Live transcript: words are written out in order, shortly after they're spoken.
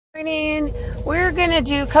Morning. We're gonna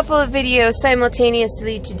do a couple of videos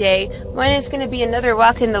simultaneously today. One is gonna be another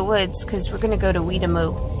walk in the woods because we're gonna go to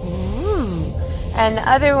Weetamoo. And the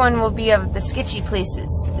other one will be of the sketchy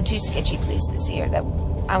places, the two sketchy places here that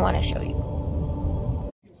I want to show you.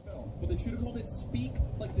 But they should have called it Speak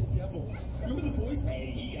Like the Devil. Remember the voice?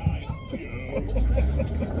 What was that?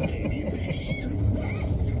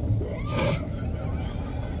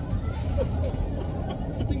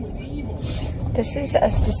 The thing was evil. This is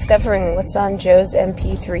us discovering what's on Joe's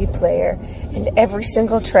MP3 player, and every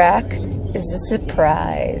single track is a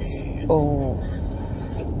surprise. Oh.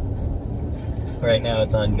 Right now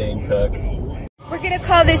it's on Dane Cook. We're gonna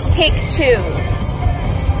call this take 2.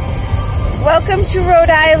 Welcome to Rhode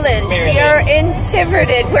Island. Maryland. We are in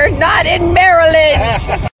Tiverton. We're not in Maryland.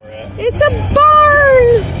 It's a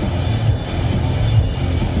barn.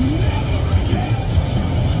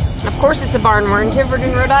 Of course it's a barn. We're in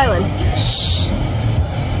Tiverton, Rhode Island. Shh.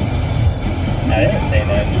 I didn't say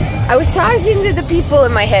that. I was talking to the people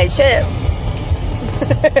in my head. Shut up.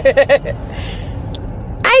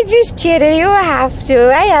 I just kidding. You have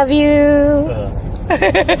to. I love you.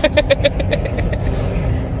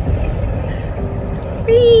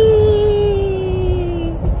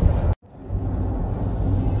 Whee!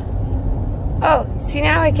 Oh, see,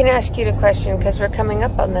 now I can ask you the question because we're coming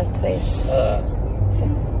up on that place. So,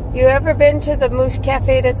 you ever been to the Moose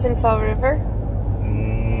Cafe that's in Fall River?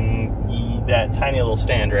 That tiny little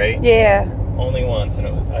stand, right? Yeah. Only once, and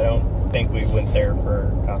I don't think we went there for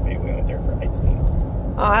coffee. We went there for ice cream.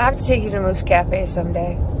 Oh, I'll have to take you to Moose Cafe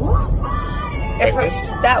someday.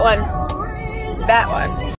 That one. That one.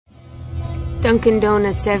 Dunkin'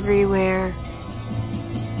 Donuts everywhere.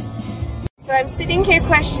 So I'm sitting here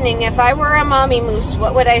questioning, if I were a mommy moose,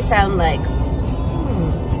 what would I sound like?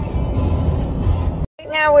 Right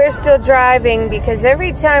now we're still driving because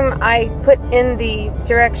every time I put in the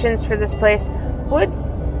directions for this place,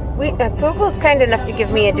 Google's kind enough to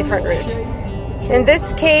give me a different route. In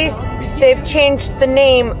this case, they've changed the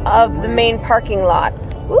name of the main parking lot.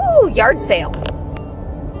 Ooh, yard sale.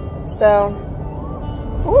 So,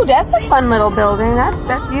 ooh, that's a fun little building. That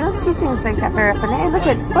you don't see things like that very often. Hey, look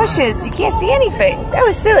at bushes. You can't see anything. That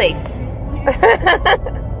was silly.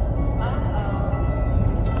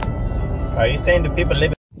 Are you saying to people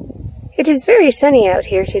living? It is very sunny out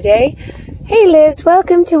here today. Hey, Liz,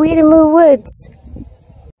 welcome to Weetamoo Woods.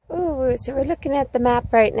 Ooh, so we're looking at the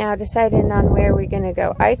map right now, deciding on where we're going to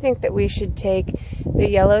go. I think that we should take the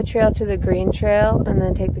yellow trail to the green trail, and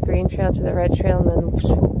then take the green trail to the red trail, and then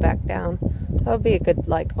swoop back down. That would be a good,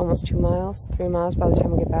 like, almost 2 miles, 3 miles by the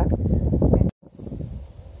time we get back.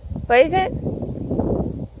 What is it?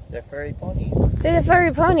 They're furry ponies. They're the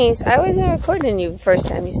furry ponies. I wasn't recording you the first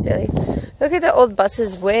time, you silly. Look at the old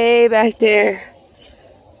buses way back there.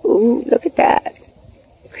 Ooh, look at that.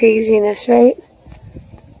 Craziness, right?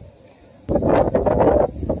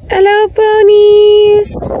 Hello,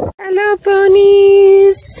 ponies! Hello,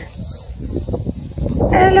 ponies!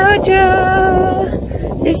 Hello, Joe!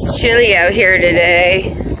 It's chilly out here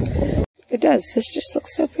today. It does. This just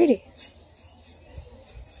looks so pretty.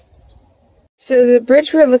 So the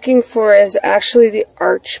bridge we're looking for is actually the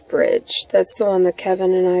Arch Bridge. That's the one that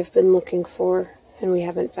Kevin and I have been looking for, and we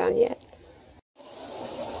haven't found yet.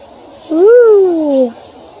 Ooh!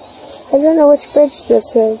 I don't know which bridge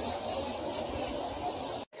this is.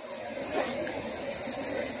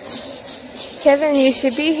 Kevin, you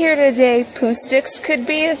should be here today. Poo sticks could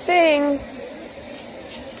be a thing.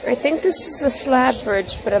 I think this is the slab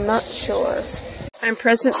bridge, but I'm not sure. I'm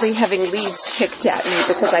presently having leaves kicked at me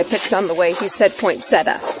because I picked on the way he said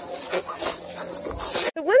poinsettia.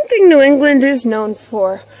 The one thing New England is known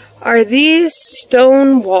for are these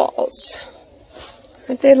stone walls.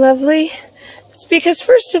 Aren't they lovely? It's because,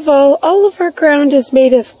 first of all of our ground is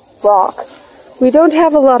made of rock. We don't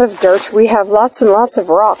have a lot of dirt. We have lots and lots of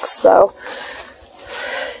rocks, though.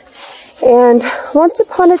 And once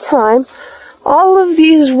upon a time, all of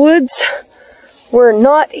these woods were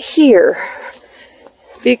not here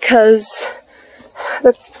because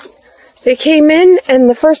they came in, and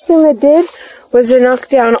the first thing they did was to knock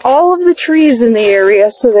down all of the trees in the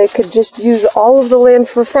area so they could just use all of the land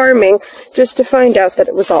for farming, just to find out that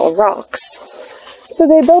it was all rocks. So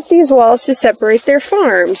they built these walls to separate their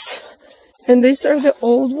farms. And these are the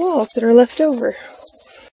old walls that are left over.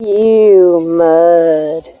 You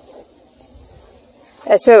mud.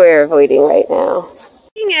 That's what we're avoiding right now.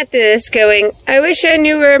 Looking at this going, I wish I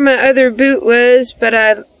knew where my other boot was, but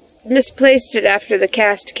I misplaced it after the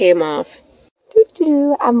cast came off.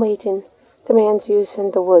 I'm waiting. The man's using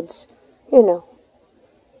the woods. You know.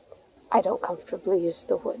 I don't comfortably use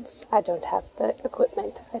the woods. I don't have the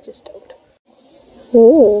equipment. I just don't.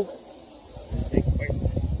 Ooh.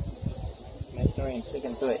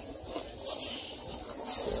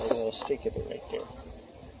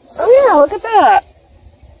 look at that.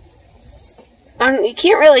 You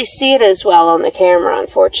can't really see it as well on the camera,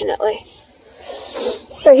 unfortunately.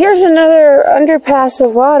 But here's another underpass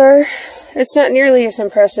of water. It's not nearly as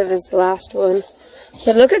impressive as the last one.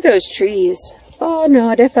 But look at those trees. Oh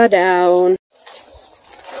no, they fell down.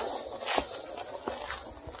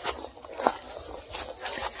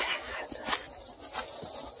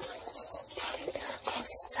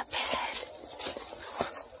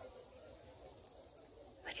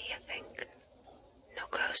 What do you think? No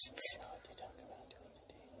ghosts.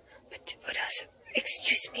 But else?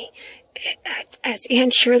 Excuse me. As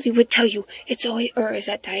Aunt Shirley would tell you, it's always, or is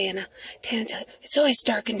that Diana? It's always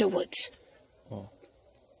dark in the woods. Oh.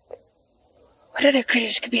 What other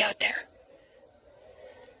critters could be out there?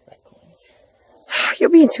 You're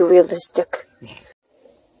being too realistic.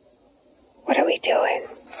 What are we doing?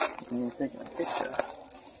 I'm taking a picture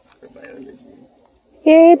for biology.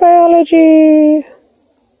 Yay, biology!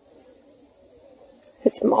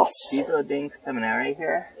 It's moss. These little things coming out right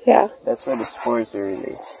here? Yeah. That's where the spores are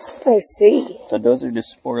released. I see. So those are the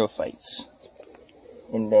sporophytes.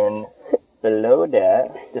 And then below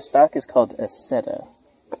that, the stalk is called a seta.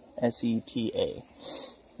 S-E-T-A.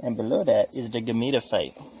 And below that is the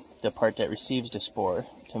gametophyte, the part that receives the spore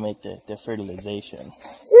to make the fertilization.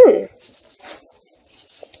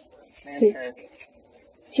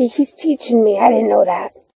 See, he's teaching me. I didn't know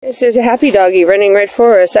that. There's a happy doggy running right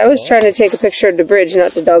for us. I was trying to take a picture of the bridge,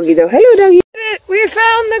 not the doggy, though. Hello, doggy. We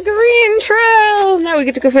found the green trail. Now we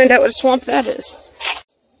get to go find out what a swamp that is.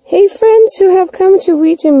 Hey, friends who have come to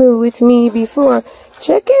Weetamoo with me before,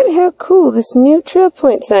 check out how cool this new trail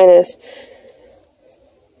point sign is.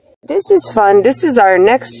 This is fun. This is our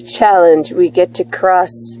next challenge. We get to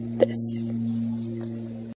cross this.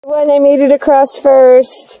 One, I made it across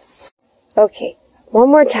first. Okay, one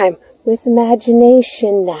more time. With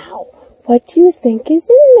imagination now. What do you think is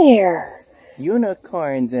in there?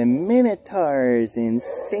 Unicorns and minotaurs and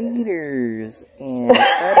satyrs and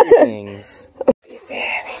other things. Be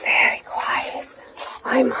very, very quiet.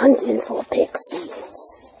 I'm hunting for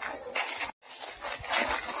pixies.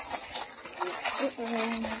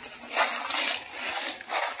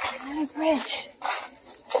 On a bridge.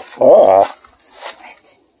 Oh.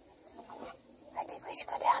 Bridge. I think we should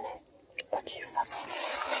go down it. Okay.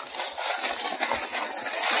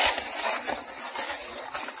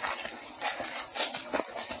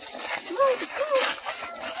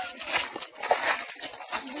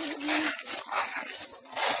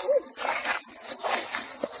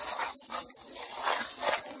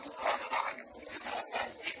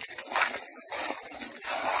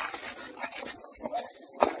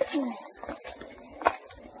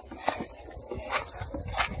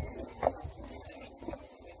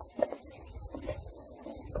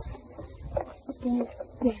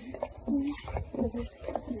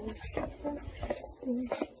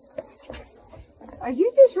 Are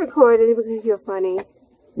you just recording because you're funny?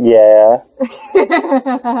 Yeah.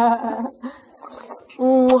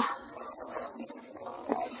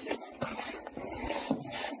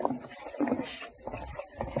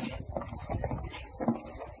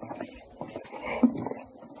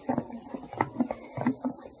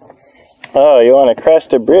 Oh, you want to cross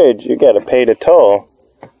the bridge? You got to pay the toll.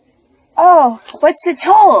 Oh, what's the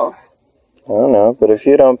toll? I don't know, but if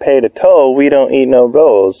you don't pay the toll, we don't eat no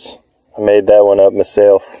rolls. I made that one up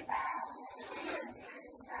myself.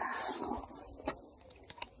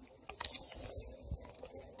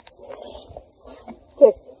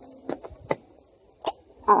 Kiss.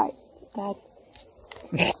 Alright, Dad.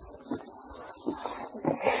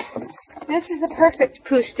 This is a perfect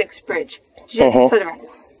poo sticks bridge. Just for the record.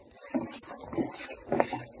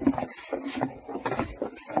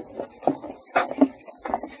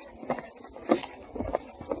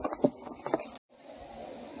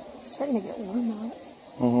 It's starting to get warm out.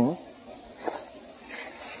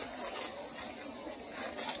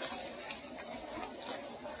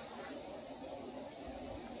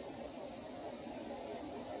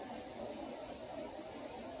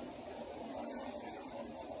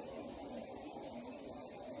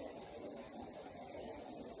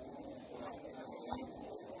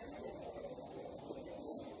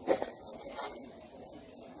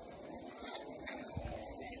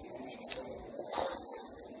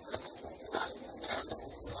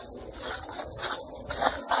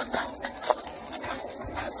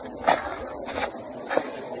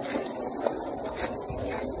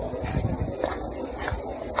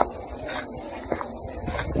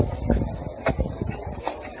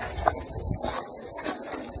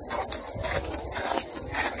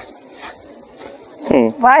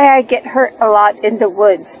 Why I get hurt a lot in the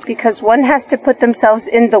woods, because one has to put themselves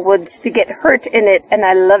in the woods to get hurt in it, and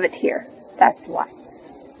I love it here. That's why.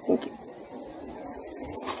 Thank you.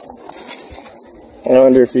 I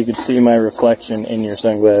wonder if you could see my reflection in your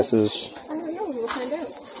sunglasses. I don't know. We'll find out.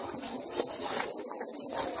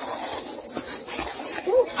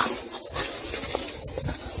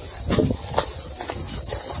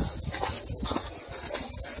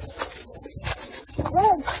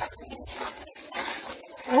 Red.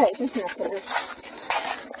 Alright, that's not better.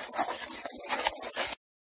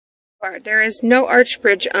 There is no arch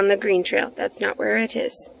bridge on the green trail. That's not where it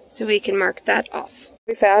is. So we can mark that off.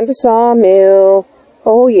 We found a sawmill.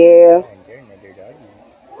 Oh yeah.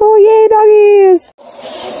 Oh yay, doggies!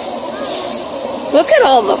 Look at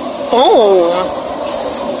all the foam.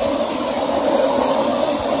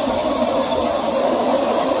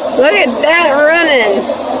 Look at that running.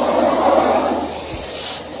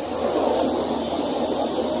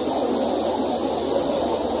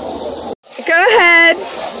 Go ahead.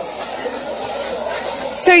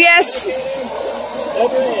 So yes,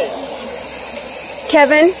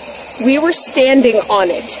 Kevin, we were standing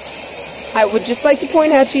on it. I would just like to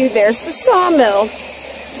point out to you, there's the sawmill,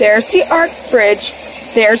 there's the arch bridge,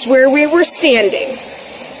 there's where we were standing.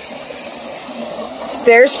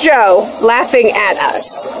 There's Joe laughing at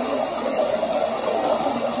us.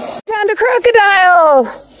 Found a crocodile!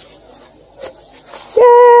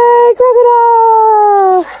 Yay,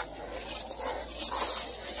 crocodile!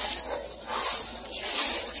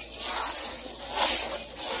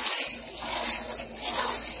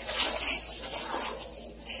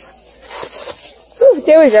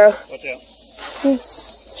 There we go. Watch out.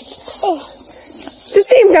 Oh, the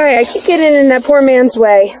same guy. I keep getting in that poor man's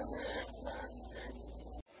way.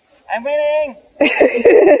 I'm winning!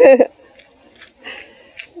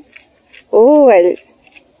 Oh,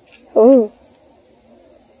 oh.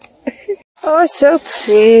 Oh, so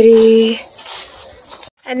pretty.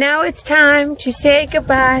 And now it's time to say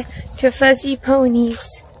goodbye to fuzzy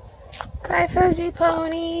ponies. Bye, fuzzy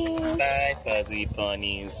ponies. Bye, fuzzy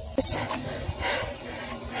ponies.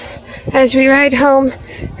 As we ride home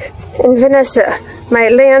in Vanessa, my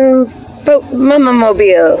land boat mama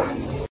mobile.